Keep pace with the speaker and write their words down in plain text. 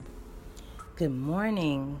Good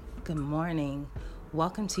morning. Good morning.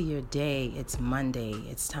 Welcome to your day. It's Monday.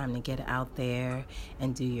 It's time to get out there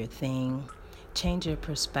and do your thing. Change your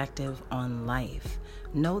perspective on life.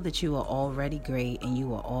 Know that you are already great and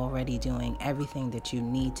you are already doing everything that you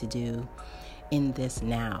need to do in this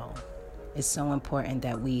now. It's so important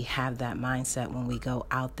that we have that mindset when we go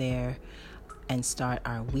out there and start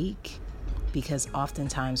our week, because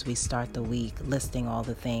oftentimes we start the week listing all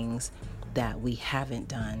the things that we haven't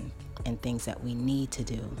done and things that we need to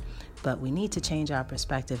do. But we need to change our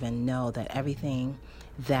perspective and know that everything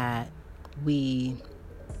that we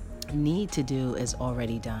need to do is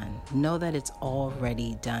already done. Know that it's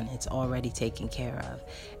already done. It's already taken care of.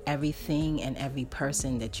 Everything and every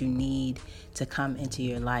person that you need to come into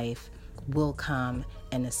your life will come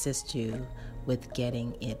and assist you with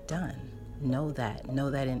getting it done. Know that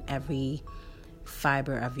in every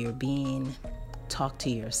fiber of your being. Talk to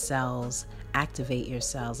your cells, activate your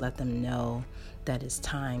cells, let them know that it's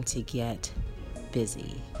time to get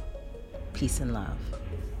busy. Peace and love.